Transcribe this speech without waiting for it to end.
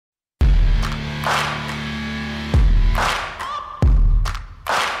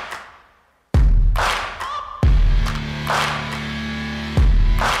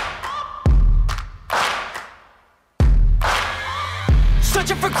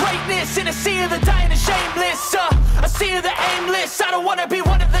for greatness in a sea of the dying and shameless, a sea of the aimless. I don't wanna be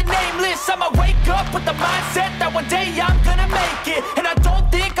one of the nameless. I'ma wake up with the mindset that one day I'm gonna make it, and I don't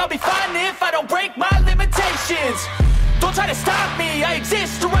think I'll be fine if I don't break my limitations. Don't try to stop me, I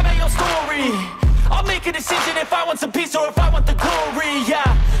exist to write my own story. I'll make a decision if I want some peace or if I want the glory. Yeah,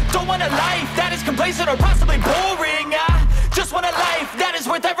 don't want a life that is complacent or possibly boring. I just want a life that is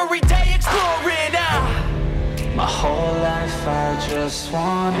worth every day exploring. My whole life I just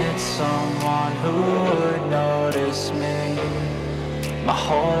wanted someone who would notice me. My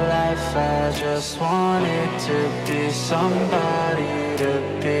whole life I just wanted to be somebody to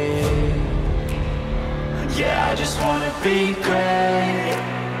be. Yeah, I just wanna be great.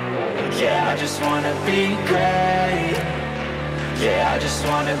 Yeah, I just wanna be great. Yeah, I just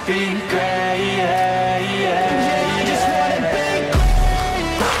wanna be great. Yeah, yeah, yeah, I just wanna be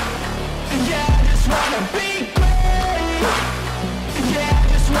great. Yeah, I just wanna be great. Yeah, I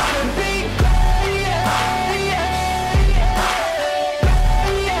just wanna be great. Yeah, yeah, yeah,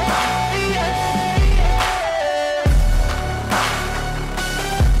 yeah, yeah.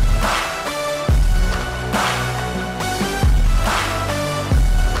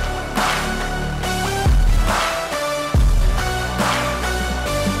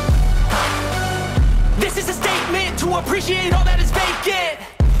 This is a statement to appreciate all that is vacant.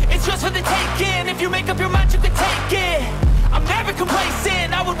 It's just for the taking. If you make up your mind, you can take it. I'm never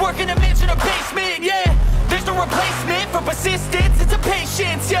complacent. I would work in a mansion or basement, yeah. There's no replacement for persistence, it's a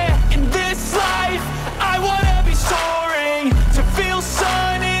patience, yeah. In this life, I wanna be soaring, to feel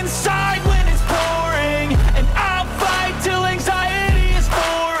sun inside when it's pouring, and I'll fight till anxiety is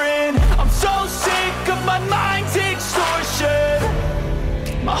foreign. I'm so sick of my mind's extortion.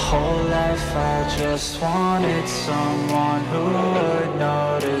 My whole life I just wanted someone who would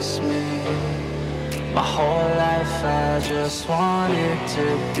notice me. My whole life I just wanted to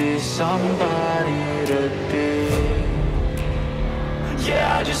be somebody to be.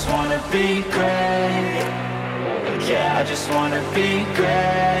 Yeah, I just wanna be great. Yeah, I just wanna be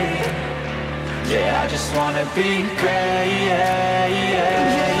great. Yeah, I just wanna be great. Yeah, yeah.